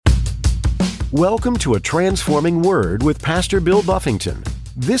Welcome to A Transforming Word with Pastor Bill Buffington.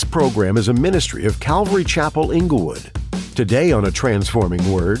 This program is a ministry of Calvary Chapel, Inglewood. Today on A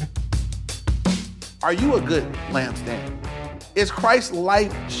Transforming Word. Are you a good lampstand? Is Christ's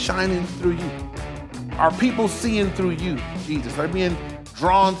light shining through you? Are people seeing through you, Jesus? Are they being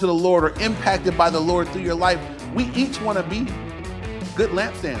drawn to the Lord or impacted by the Lord through your life? We each want to be good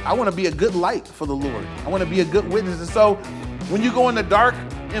lampstand. I want to be a good light for the Lord. I want to be a good witness. And so when you go into dark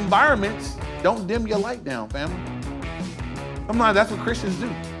environments, don't dim your light down, family. Sometimes that's what Christians do.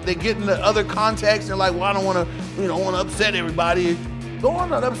 They get into other contexts and like, well, I don't want to, upset everybody. Go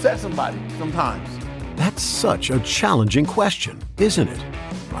on and upset somebody sometimes. That's such a challenging question, isn't it?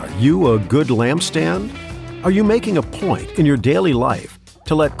 Are you a good lampstand? Are you making a point in your daily life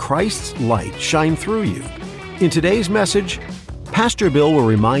to let Christ's light shine through you? In today's message, Pastor Bill will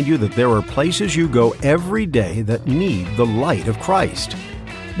remind you that there are places you go every day that need the light of Christ.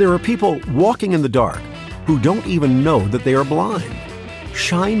 There are people walking in the dark who don't even know that they are blind.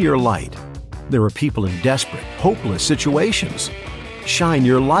 Shine your light. There are people in desperate, hopeless situations. Shine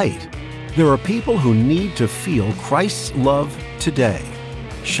your light. There are people who need to feel Christ's love today.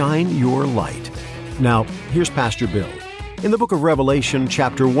 Shine your light. Now, here's Pastor Bill in the book of Revelation,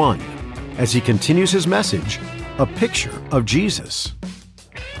 chapter 1, as he continues his message, a picture of Jesus.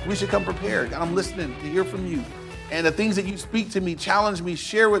 We should come prepared. I'm listening to hear from you. And the things that you speak to me, challenge me,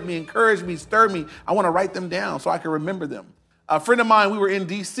 share with me, encourage me, stir me, I want to write them down so I can remember them. A friend of mine, we were in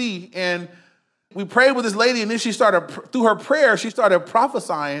D.C., and we prayed with this lady, and then she started, through her prayer, she started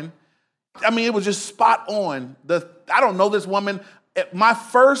prophesying. I mean, it was just spot on. I don't know this woman. My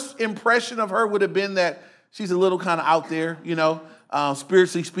first impression of her would have been that she's a little kind of out there,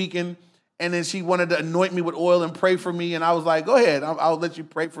 spiritually speaking. And then she wanted to anoint me with oil and pray for me. And I was like, go ahead, I'll let you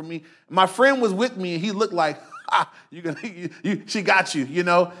pray for me. My friend was with me, and he looked like, she got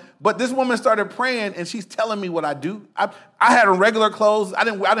you, But this woman started praying, and she's telling me what I do. I had on regular clothes. I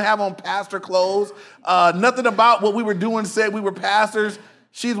didn't have on pastor clothes. Nothing about what we were doing said we were pastors.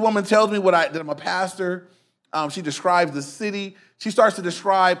 This woman tells me that I'm a pastor. She describes the city. She starts to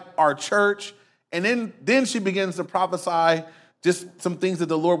describe our church. And then she begins to prophesy just some things that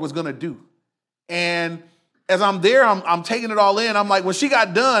the Lord was going to do. And as I'm there, I'm taking it all in. I'm like, when she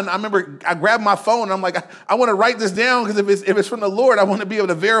got done, I remember I grabbed my phone and I'm like, I want to write this down because if it's from the Lord, I want to be able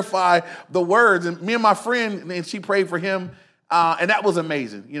to verify the words. And me and my friend, and she prayed for him, and that was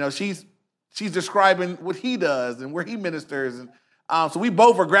amazing. She's describing what he does and where he ministers, and so we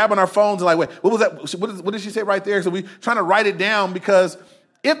both were grabbing our phones and like, wait, what was that? What did she say right there? So we trying to write it down because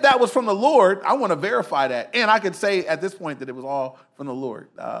if that was from the Lord, I want to verify that, and I could say at this point that it was all from the Lord.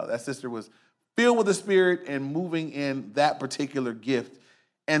 That sister was filled with the Spirit and moving in that particular gift.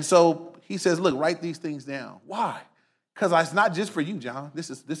 And so he says, look, write these things down. Why? Because it's not just for you, John. This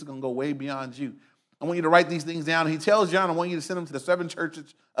is going to go way beyond you. I want you to write these things down. And he tells John, I want you to send them to the 7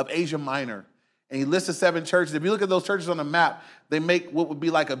 churches of Asia Minor. And he lists the 7 churches. If you look at those churches on the map, they make what would be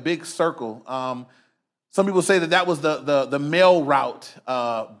like a big circle. Some people say that was the mail route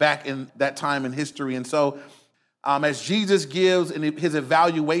back in that time in history. And so as Jesus gives in his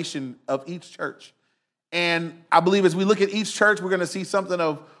evaluation of each church. And I believe as we look at each church, we're going to see something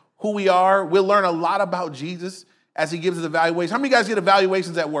of who we are. We'll learn a lot about Jesus as he gives his evaluation. How many of you guys get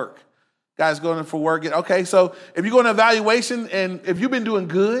evaluations at work? Guys going for work? Okay, so if you go on an evaluation and if you've been doing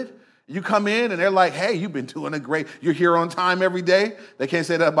good, you come in and they're like, hey, you've been doing it great. You're here on time every day. They can't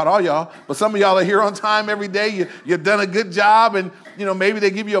say that about all y'all, but some of y'all are here on time every day. You've done a good job, and maybe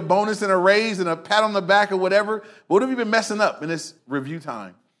they give you a bonus and a raise and a pat on the back or whatever. But what have you been messing up in this review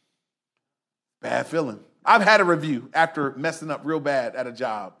time? Bad feeling. I've had a review after messing up real bad at a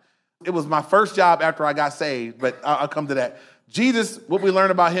job. It was my first job after I got saved, but I'll come to that. Jesus, what we learn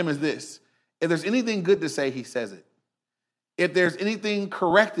about him is this. If there's anything good to say, he says it. If there's anything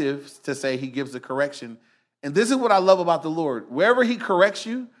corrective to say, he gives the correction. And this is what I love about the Lord. Wherever he corrects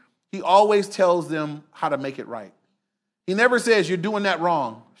you, he always tells them how to make it right. He never says, you're doing that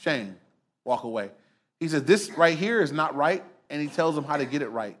wrong. Shame. Walk away. He says, this right here is not right. And he tells them how to get it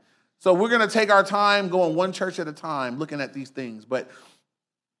right. So we're going to take our time going one church at a time looking at these things. But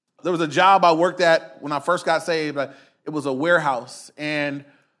there was a job I worked at when I first got saved. It was a warehouse. And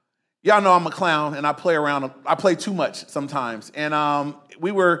y'all know I'm a clown, and I play around. I play too much sometimes. And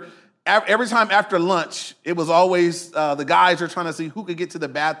we were, every time after lunch, it was always the guys are trying to see who could get to the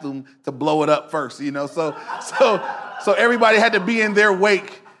bathroom to blow it up first, So everybody had to be in their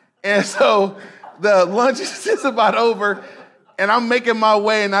wake. And so the lunch is just about over, and I'm making my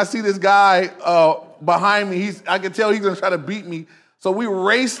way, and I see this guy behind me. I can tell he's going to try to beat me. So we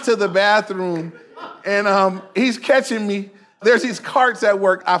race to the bathroom, and he's catching me. There's these carts at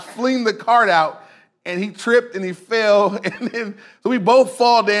work. I fling the cart out, and he tripped and he fell. And then, so we both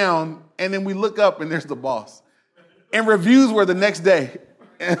fall down, and then we look up, and there's the boss. And reviews were the next day.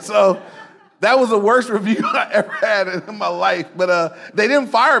 And so that was the worst review I ever had in my life. But they didn't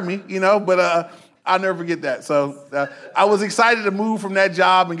fire me, but I'll never forget that. So I was excited to move from that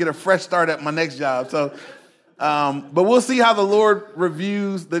job and get a fresh start at my next job. So, but we'll see how the Lord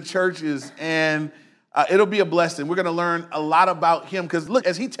reviews the churches, and it'll be a blessing. We're going to learn a lot about him because, look,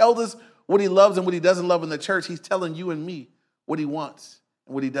 as he tells us what he loves and what he doesn't love in the church, he's telling you and me what he wants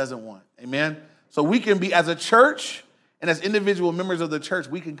and what he doesn't want. Amen? So we can be, as a church and as individual members of the church,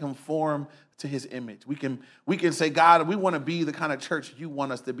 we can conform to his image. We can say, God, we want to be the kind of church you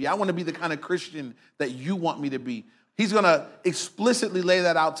want us to be. I want to be the kind of Christian that you want me to be. He's going to explicitly lay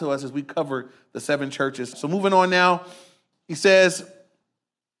that out to us as we cover the 7 churches. So moving on now, he says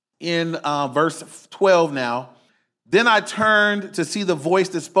in verse 12 now, then I turned to see the voice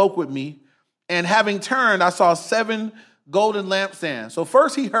that spoke with me, and having turned, I saw 7 golden lampstands. So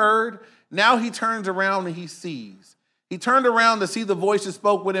first he heard, now he turns around and he sees. He turned around to see the voice that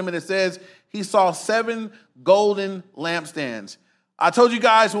spoke with him, and it says he saw 7 golden lampstands. I told you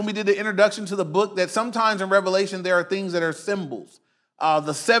guys when we did the introduction to the book that sometimes in Revelation there are things that are symbols.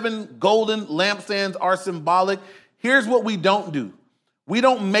 The 7 golden lampstands are symbolic. Here's what we don't do. We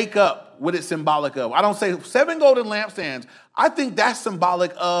don't make up what it's symbolic of. I don't say 7 golden lampstands. I think that's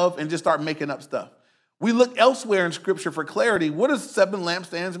symbolic of and just start making up stuff. We look elsewhere in Scripture for clarity. What does 7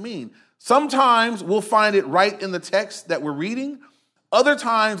 lampstands mean? Sometimes we'll find it right in the text that we're reading. Other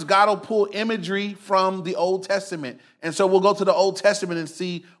times, God will pull imagery from the Old Testament. And so we'll go to the Old Testament and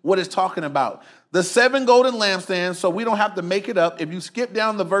see what it's talking about. The 7 golden lampstands, so we don't have to make it up. If you skip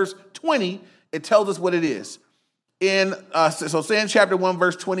down to verse 20, it tells us what it is. So say in chapter 1,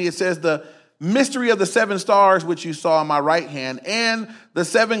 verse 20, it says, the mystery of the 7 stars which you saw on my right hand and the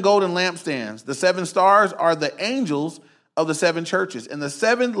 7 golden lampstands. The 7 stars are the angels of the 7 churches, and the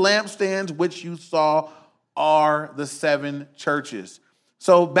 7 lampstands which you saw are the 7 churches.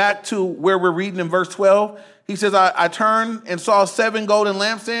 So back to where we're reading in verse 12, he says, I turned and saw 7 golden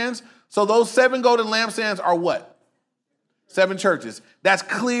lampstands. So those 7 golden lampstands are what? 7 churches. That's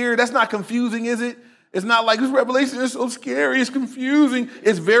clear. That's not confusing, is it? It's not like this Revelation is so scary. It's confusing.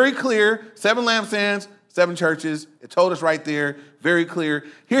 It's very clear. 7 lampstands, 7 churches. It told us right there. Very clear.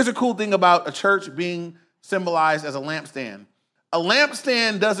 Here's a cool thing about a church being symbolized as a lampstand. A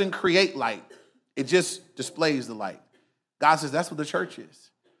lampstand doesn't create light. It just displays the light. God says that's what the church is.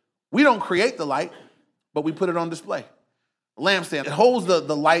 We don't create the light, but we put it on display. A lampstand, it holds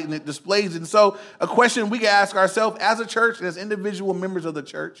the light and it displays it. And so a question we can ask ourselves as a church and as individual members of the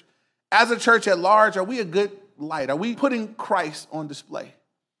church, as a church at large, are we a good light? Are we putting Christ on display?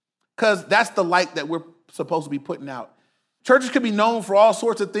 Because that's the light that we're supposed to be putting out. Churches can be known for all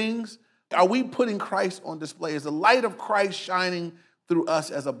sorts of things. Are we putting Christ on display? Is the light of Christ shining through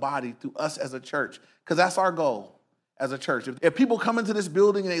us as a body, through us as a church? Because that's our goal as a church. If people come into this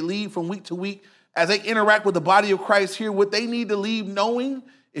building and they leave from week to week, as they interact with the body of Christ here, what they need to leave knowing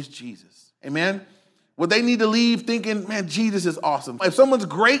is Jesus. Amen? What they need to leave thinking, man, Jesus is awesome. If someone's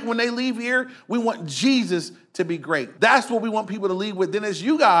great when they leave here, we want Jesus to be great. That's what we want people to leave with. Then as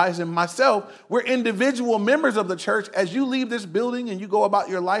you guys and myself, we're individual members of the church. As you leave this building and you go about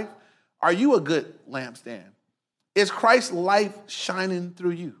your life, are you a good lampstand? Is Christ's life shining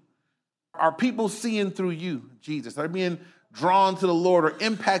through you? Are people seeing through you, Jesus? Are they being drawn to the Lord or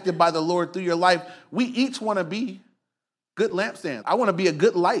impacted by the Lord through your life? We each want to be good lampstands. I want to be a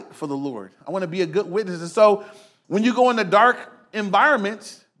good light for the Lord. I want to be a good witness. And so when you go into dark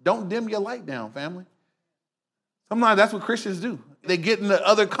environments, don't dim your light down, family. Sometimes that's what Christians do. They get into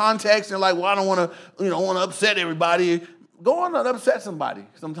other contexts and they're like, well, I don't want to, upset everybody. Go on and upset somebody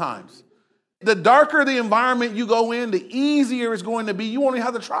sometimes. The darker the environment you go in, the easier it's going to be. You won't even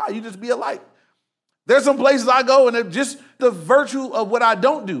have to try. You just be a light. There's some places I go and just the virtue of what I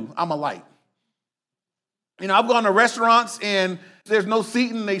don't do, I'm a light. I've gone to restaurants and there's no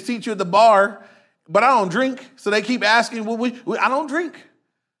seating. They seat you at the bar, but I don't drink. So they keep asking, I don't drink.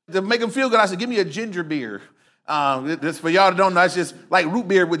 To make them feel good, I said, give me a ginger beer. This for y'all that don't know, it's just like root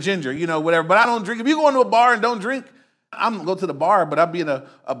beer with ginger, whatever. But I don't drink. If you go into a bar and don't drink, I'm going to go to the bar, but I'll be in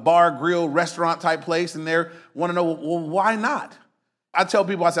a bar, grill, restaurant type place, and they want to know, well, why not? I tell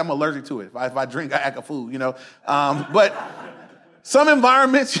people, I say, I'm allergic to it. If I drink, I act a fool, But some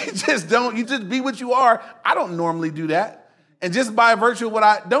environments, you just be what you are. I don't normally do that. And just by virtue of what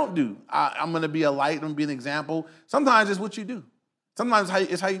I don't do, I'm going to be a light, I'm going to be an example. Sometimes it's what you do. Sometimes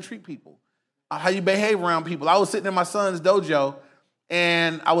it's how you treat people, how you behave around people. I was sitting in my son's dojo,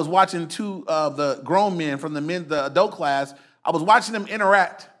 and I was watching 2 of the grown men from the adult class I was watching them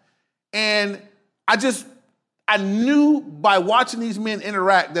interact. And I knew by watching these men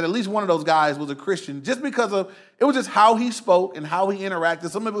interact that at least one of those guys was a Christian, just because of, it was just how he spoke and how he interacted.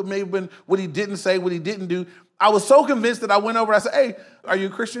 Some of it may have been what he didn't say, what he didn't do. I was so convinced that I went over, I said, hey, are you a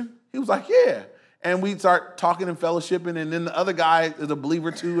Christian? He was like, yeah. And we'd start talking and fellowshipping. And then the other guy is a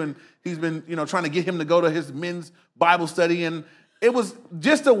believer too. And he's been, trying to get him to go to his men's Bible study. And it was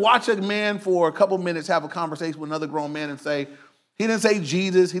just to watch a man for a couple minutes have a conversation with another grown man and say, he didn't say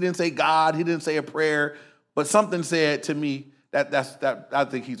Jesus, he didn't say God, he didn't say a prayer, but something said to me that I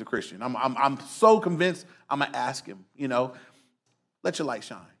think he's a Christian. I'm so convinced I'm gonna ask him, let your light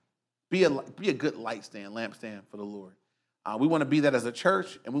shine. Be a good lampstand for the Lord. We want to be that as a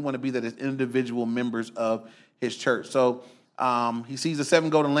church, and we want to be that as individual members of his church. So he sees the 7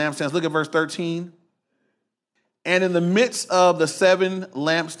 golden lampstands. Look at verse 13. And in the midst of the 7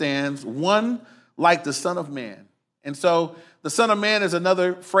 lampstands, one like the Son of Man. And so the Son of Man is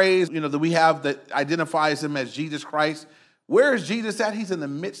another phrase, that we have that identifies him as Jesus Christ. Where is Jesus at? He's in the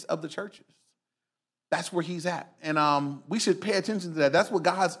midst of the churches. That's where he's at. And we should pay attention to that. That's what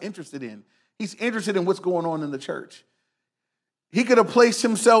God's interested in. He's interested in what's going on in the church. He could have placed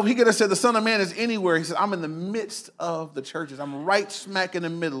himself, he could have said the Son of Man is anywhere. He said, I'm in the midst of the churches. I'm right smack in the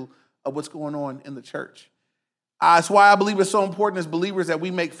middle of what's going on in the church. That's why I believe it's so important as believers that we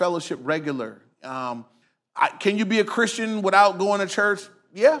make fellowship regular. Can you be a Christian without going to church?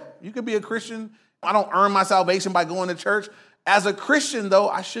 Yeah, you can be a Christian. I don't earn my salvation by going to church. As a Christian, though,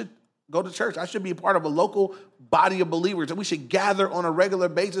 I should go to church. I should be a part of a local body of believers, and we should gather on a regular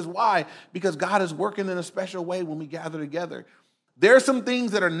basis. Why? Because God is working in a special way when we gather together. There are some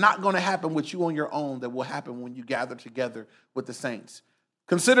things that are not going to happen with you on your own that will happen when you gather together with the saints.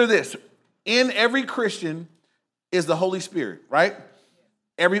 Consider this. In every Christian is the Holy Spirit, right?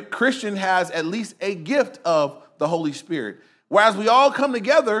 Every Christian has at least a gift of the Holy Spirit. Whereas we all come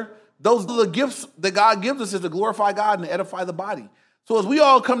together, those are the gifts that God gives us is to glorify God and to edify the body. So as we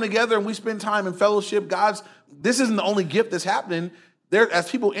all come together and we spend time in fellowship, this isn't the only gift that's happening. As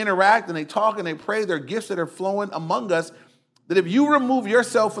people interact and they talk and they pray, there are gifts that are flowing among us that if you remove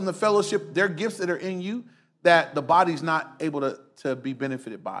yourself from the fellowship, there are gifts that are in you that the body's not able to be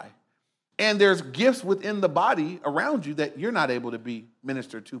benefited by. And there's gifts within the body around you that you're not able to be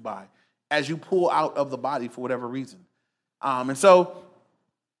ministered to by as you pull out of the body for whatever reason. And so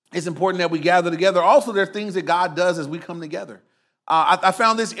it's important that we gather together. Also, there are things that God does as we come together. I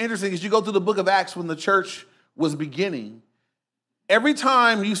found this interesting as you go through the book of Acts when the church was beginning. Every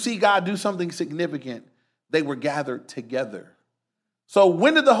time you see God do something significant, they were gathered together. So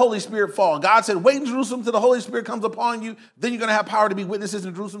when did the Holy Spirit fall? God said, wait in Jerusalem till the Holy Spirit comes upon you. Then you're going to have power to be witnesses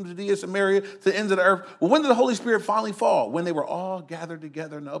in Jerusalem, Judea, Samaria, to the ends of the earth. Well, when did the Holy Spirit finally fall? When they were all gathered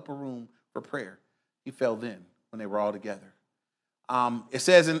together in the upper room for prayer. He fell then when they were all together. It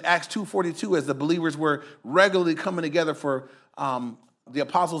says in Acts 2:42, as the believers were regularly coming together for the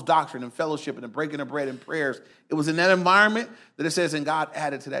apostles' doctrine and fellowship and the breaking of bread and prayers, it was in that environment that it says, and God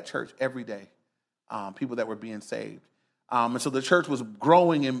added to that church every day people that were being saved. And so the church was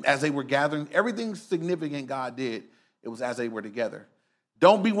growing, and as they were gathering, everything significant God did, it was as they were together.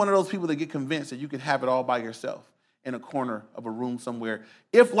 Don't be one of those people that get convinced that you can have it all by yourself in a corner of a room somewhere.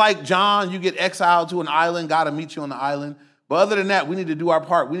 If, like John, you get exiled to an island, God will meet you on the island. But other than that, we need to do our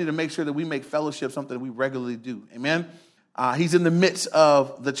part. We need to make sure that we make fellowship something that we regularly do. Amen? He's in the midst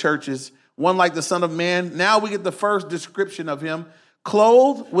of the churches, one like the Son of Man. Now we get the first description of him,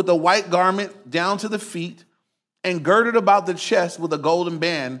 clothed with a white garment down to the feet, and girded about the chest with a golden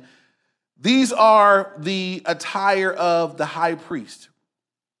band. These are the attire of the high priest.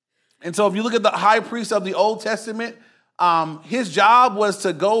 And so if you look at the high priest of the Old Testament, his job was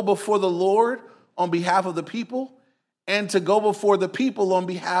to go before the Lord on behalf of the people and to go before the people on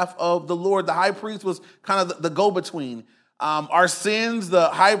behalf of the Lord. The high priest was kind of the go-between. Our sins, the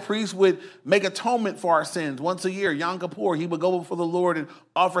high priest would make atonement for our sins once a year. Yom Kippur, he would go before the Lord and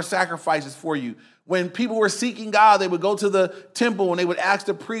offer sacrifices for you. When people were seeking God, they would go to the temple and they would ask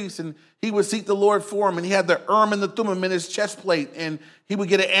the priest, and he would seek the Lord for them. And he had the Urim and the Thummim in his chest plate, and he would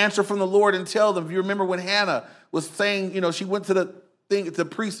get an answer from the Lord and tell them. If you remember when Hannah was saying, she went to the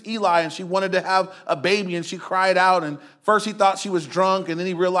priest Eli, and she wanted to have a baby, and she cried out. And first he thought she was drunk, and then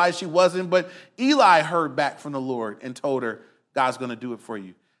he realized she wasn't. But Eli heard back from the Lord and told her, God's going to do it for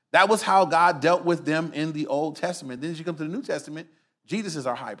you. That was how God dealt with them in the Old Testament. Then as you come to the New Testament, Jesus is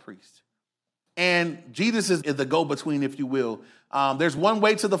our high priest. And Jesus is the go-between, if you will. There's one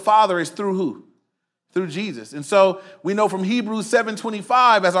way to the Father, is through who? Through Jesus. And so we know from Hebrews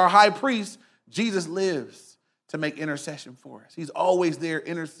 7:25, as our high priest, Jesus lives to make intercession for us. He's always there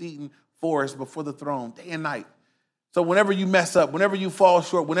interceding for us before the throne, day and night. So whenever you mess up, whenever you fall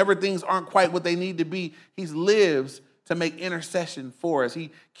short, whenever things aren't quite what they need to be, he lives to make intercession for us.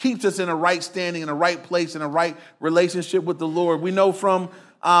 He keeps us in a right standing, in a right place, in a right relationship with the Lord. We know from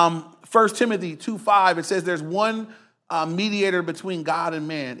 1 Timothy 2:5, it says there's one mediator between God and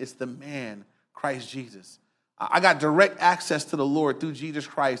man. It's the man, Christ Jesus. I got direct access to the Lord through Jesus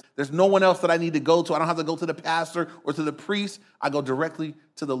Christ. There's no one else that I need to go to. I don't have to go to the pastor or to the priest. I go directly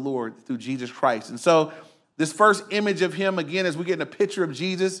to the Lord through Jesus Christ. And so this first image of him, again, as we get in a picture of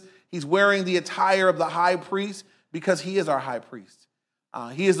Jesus, he's wearing the attire of the high priest because he is our high priest.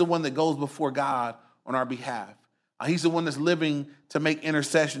 He is the one that goes before God on our behalf. He's the one that's living to make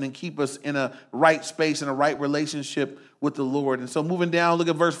intercession and keep us in a right space and a right relationship with the Lord. And so moving down, look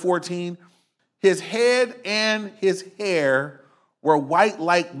at verse 14. His head and his hair were white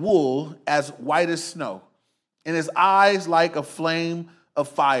like wool, as white as snow, and his eyes like a flame of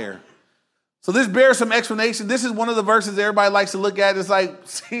fire. So this bears some explanation. This is one of the verses everybody likes to look at. It's like,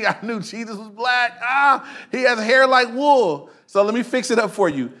 see, I knew Jesus was black. He has hair like wool. So let me fix it up for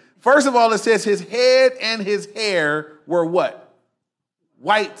you. First of all, it says his head and his hair were what?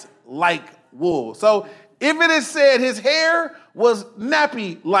 White like wool. So if it is said his hair was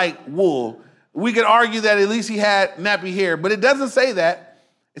nappy like wool, we could argue that at least he had nappy hair, but it doesn't say that.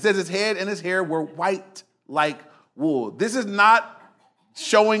 It says his head and his hair were white like wool. This is not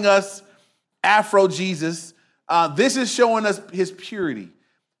showing us Afro Jesus. This is showing us his purity.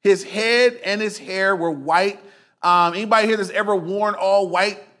 His head and his hair were white. Anybody here that's ever worn all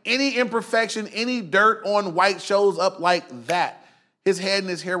white? Any imperfection, any dirt on white shows up like that. His head and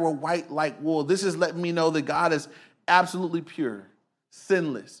his hair were white like wool. This is letting me know that God is absolutely pure,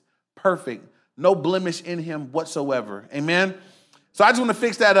 sinless, perfect, no blemish in him whatsoever. Amen. So I just want to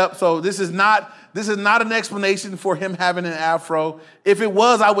fix that up. So this is not an explanation for him having an afro. If it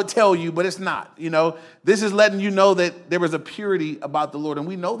was, I would tell you, but it's not. This is letting you know that there was a purity about the Lord, and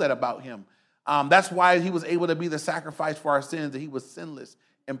we know that about him. That's why he was able to be the sacrifice for our sins, that he was sinless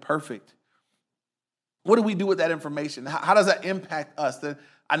and perfect. What do we do with that information? How does that impact us? That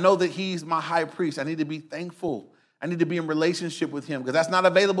I know that he's my high priest. I need to be thankful. I need to be in relationship with him because that's not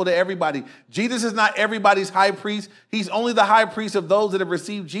available to everybody. Jesus is not everybody's high priest. He's only the high priest of those that have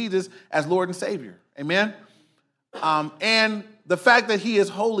received Jesus as Lord and Savior. Amen? And the fact that he is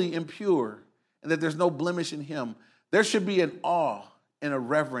holy and pure and that there's no blemish in him, there should be an awe and a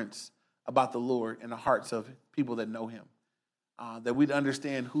reverence about the Lord in the hearts of people that know him. That we'd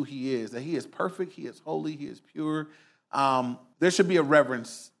understand who he is, that he is perfect, he is holy, he is pure. There should be a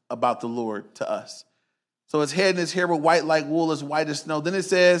reverence about the Lord to us. So his head and his hair were white like wool, as white as snow. Then it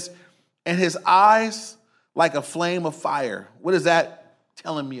says, and his eyes like a flame of fire. What is that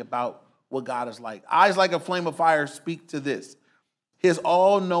telling me about what God is like? Eyes like a flame of fire speak to this. His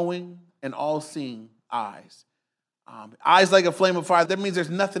all-knowing and all-seeing eyes. Eyes like a flame of fire. That means there's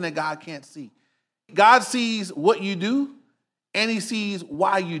nothing that God can't see. God sees what you do, and he sees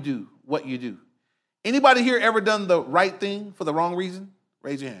why you do what you do. Anybody here ever done the right thing for the wrong reason?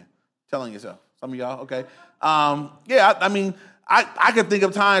 Raise your hand. Telling yourself. Some of y'all, okay. I could think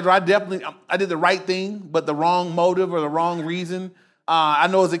of times where I did the right thing, but the wrong motive or the wrong reason. I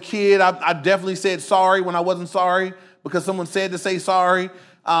know as a kid, I definitely said sorry when I wasn't sorry because someone said to say sorry.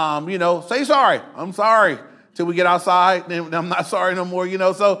 Say sorry. I'm sorry. Till we get outside, then I'm not sorry no more,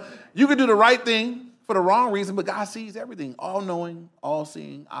 So you can do the right thing for the wrong reason, but God sees everything, all-knowing,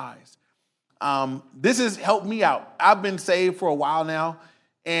 all-seeing eyes. This has helped me out. I've been saved for a while now.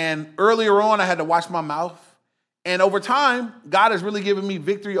 And earlier on, I had to watch my mouth. And over time, God has really given me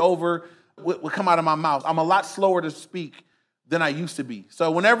victory over what would come out of my mouth. I'm a lot slower to speak than I used to be.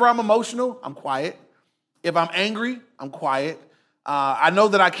 So whenever I'm emotional, I'm quiet. If I'm angry, I'm quiet. I know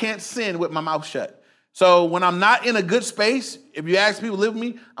that I can't sin with my mouth shut. So when I'm not in a good space, if you ask people to live with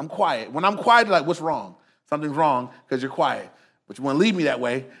me, I'm quiet. When I'm quiet, they're like, what's wrong? Something's wrong because you're quiet. But you want to leave me that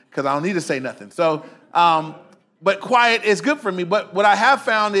way because I don't need to say nothing. So, but quiet is good for me. But what I have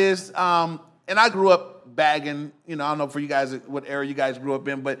found is, and I grew up bagging, I don't know for you guys what era you guys grew up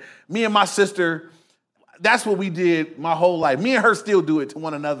in, but me and my sister, that's what we did my whole life. Me and her still do it to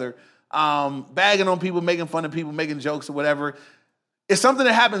one another, bagging on people, making fun of people, making jokes or whatever. It's something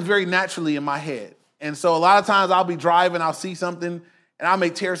that happens very naturally in my head. And so a lot of times I'll be driving, I'll see something, and I may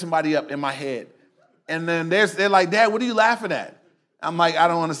tear somebody up in my head. And then they're like, Dad, what are you laughing at? I'm like, I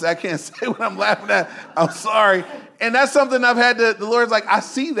don't want to say, I can't say what I'm laughing at. I'm sorry. And that's something I've had to, the Lord's like, I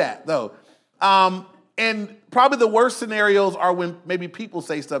see that though. And probably the worst scenarios are when maybe people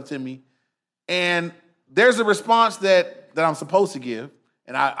say stuff to me and there's a response that I'm supposed to give.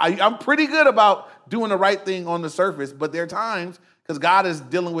 And I'm pretty good about doing the right thing on the surface, but there are times, because God is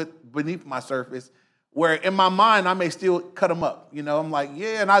dealing with beneath my surface, where in my mind, I may still cut them up. You know, I'm like,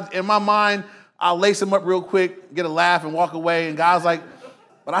 yeah. And in my mind, I'll lace them up real quick, get a laugh and walk away. And God's like,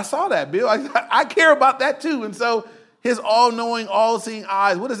 but I saw that, Bill. I care about that too. And so his all-knowing, all-seeing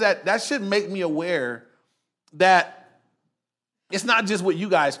eyes, what is that? That should make me aware that it's not just what you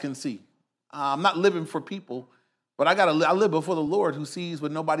guys can see. I'm not living for people, but I live before the Lord who sees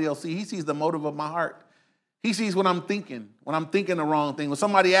what nobody else sees. He sees the motive of my heart. He sees what I'm thinking the wrong thing. When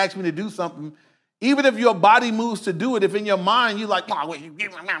somebody asks me to do something, even if your body moves to do it, if in your mind you're like, oh, wait,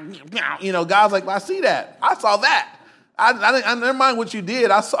 you know, God's like, well, I see that. I saw that. I never mind what you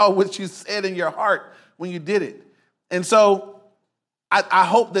did. I saw what you said in your heart when you did it. And so I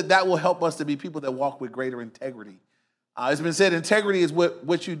hope that will help us to be people that walk with greater integrity. It's been said integrity is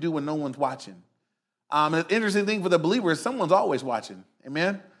what you do when no one's watching. And the interesting thing for the believer is someone's always watching.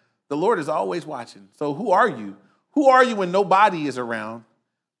 Amen? The Lord is always watching. So who are you? Who are you when nobody is around,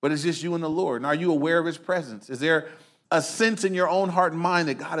 but it's just you and the Lord? And are you aware of his presence? Is there a sense in your own heart and mind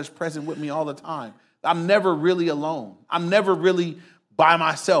that God is present with me all the time? I'm never really alone. I'm never really by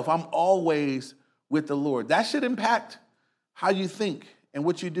myself. I'm always with the Lord. That should impact how you think and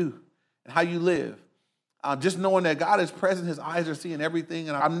what you do and how you live. Just knowing that God is present, his eyes are seeing everything,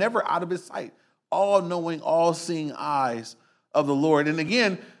 and I'm never out of his sight. All-knowing, all-seeing eyes of the Lord. And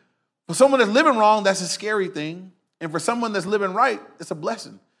again, for someone that's living wrong, that's a scary thing. And for someone that's living right, it's a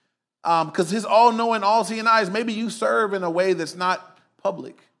blessing. Because his all-knowing, all-seeing eyes, maybe you serve in a way that's not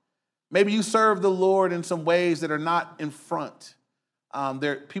public. Maybe you serve the Lord in some ways that are not in front.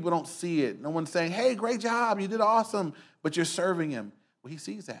 People don't see it. No one's saying, hey, great job, you did awesome, but you're serving him. Well, he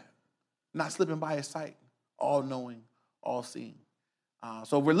sees that. Not slipping by his sight. All-knowing, all-seeing.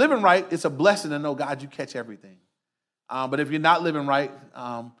 So if we're living right, it's a blessing to know, God, you catch everything. But if you're not living right,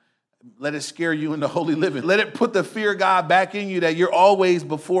 let it scare you into holy living. Let it put the fear of God back in you that you're always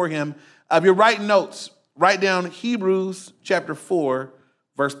before him. If you're writing notes, write down Hebrews chapter 4,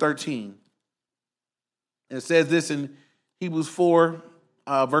 verse 13. And it says this in Hebrews 4,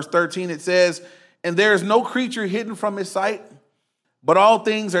 verse 13. It says, and there is no creature hidden from his sight, but all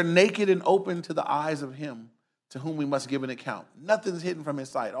things are naked and open to the eyes of him to whom we must give an account. Nothing's hidden from his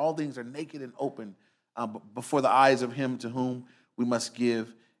sight. All things are naked and open before the eyes of him to whom we must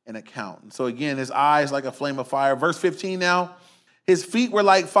give an account. And so again, his eyes like a flame of fire. Verse 15 now, his feet were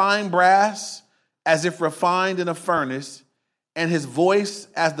like fine brass, as if refined in a furnace, and his voice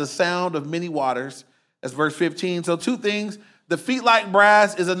as the sound of many waters. That's verse 15. So two things. The feet like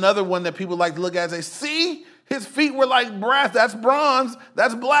brass is another one that people like to look at and say, see, his feet were like brass. That's bronze.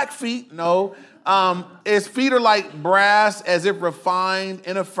 That's black feet. No. His feet are like brass, as if refined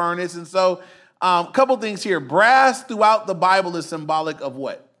in a furnace. And so a couple things here. Brass throughout the Bible is symbolic of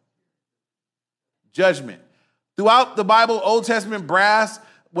what? Judgment. Throughout the Bible, Old Testament, brass,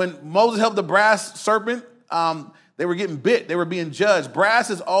 when Moses held the brass serpent, they were getting bit. They were being judged. Brass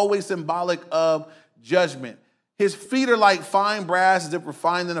is always symbolic of judgment. His feet are like fine brass, as if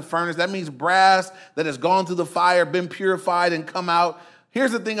refined in a furnace. That means brass that has gone through the fire, been purified, and come out.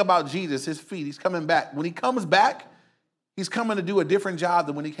 Here's the thing about Jesus, his feet, he's coming back. When he comes back, he's coming to do a different job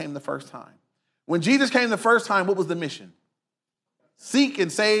than when he came the first time. When Jesus came the first time, what was the mission? Seek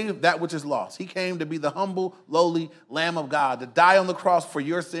and save that which is lost. He came to be the humble, lowly Lamb of God, to die on the cross for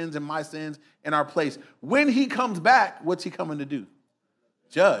your sins and my sins in our place. When he comes back, what's he coming to do?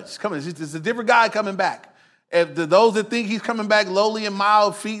 Judge. It's a different guy coming back. If those that think he's coming back lowly and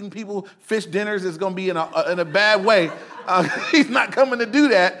mild, feeding people fish dinners, it's going to be in a bad way. He's not coming to do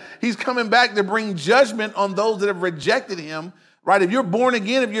that. He's coming back to bring judgment on those that have rejected him, right? If you're born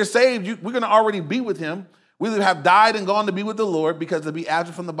again, if you're saved, we're going to already be with him. We either have died and gone to be with the Lord, because to be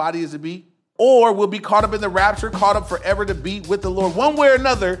absent from the body is to be, or we'll be caught up in the rapture, caught up forever to be with the Lord. One way or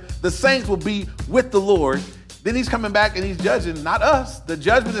another, the saints will be with the Lord. Then he's coming back and he's judging, not us. The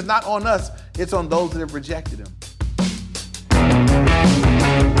judgment is not on us. It's on those that have rejected him.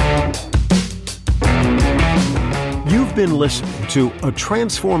 You've been listening to A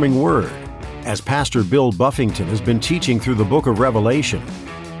Transforming Word as Pastor Bill Buffington has been teaching through the book of Revelation.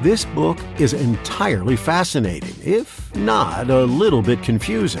 This book is entirely fascinating, if not a little bit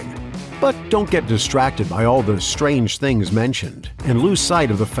confusing. But don't get distracted by all the strange things mentioned and lose sight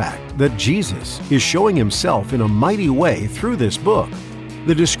of the fact that Jesus is showing himself in a mighty way through this book.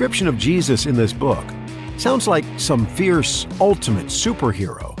 The description of Jesus in this book sounds like some fierce, ultimate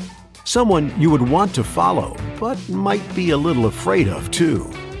superhero. Someone you would want to follow, but might be a little afraid of too.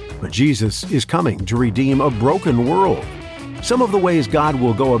 But Jesus is coming to redeem a broken world. Some of the ways God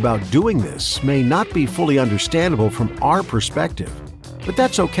will go about doing this may not be fully understandable from our perspective, but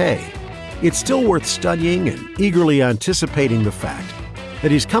that's okay. It's still worth studying and eagerly anticipating the fact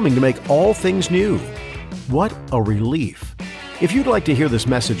that he's coming to make all things new What a relief. If you'd like to hear this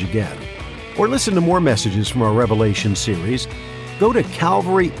message again, or listen to more messages from our Revelation series, go to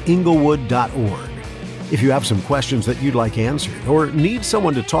calvaryinglewood.org. If you have some questions that you'd like answered or need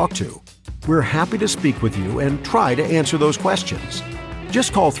someone to talk to, we're happy to speak with you and try to answer those questions.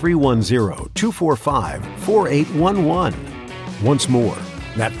 Just call 310-245-4811. Once more,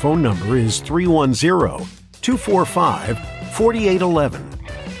 that phone number is 310-245-4811.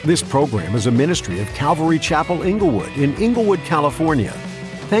 This program is a ministry of Calvary Chapel Inglewood in Inglewood, California.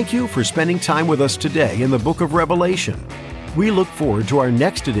 Thank you for spending time with us today in the book of Revelation. We look forward to our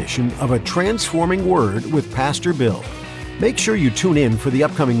next edition of A Transforming Word with Pastor Bill. Make sure you tune in for the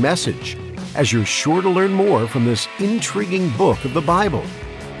upcoming message, as you're sure to learn more from this intriguing book of the Bible,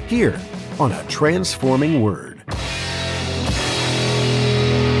 here on A Transforming Word.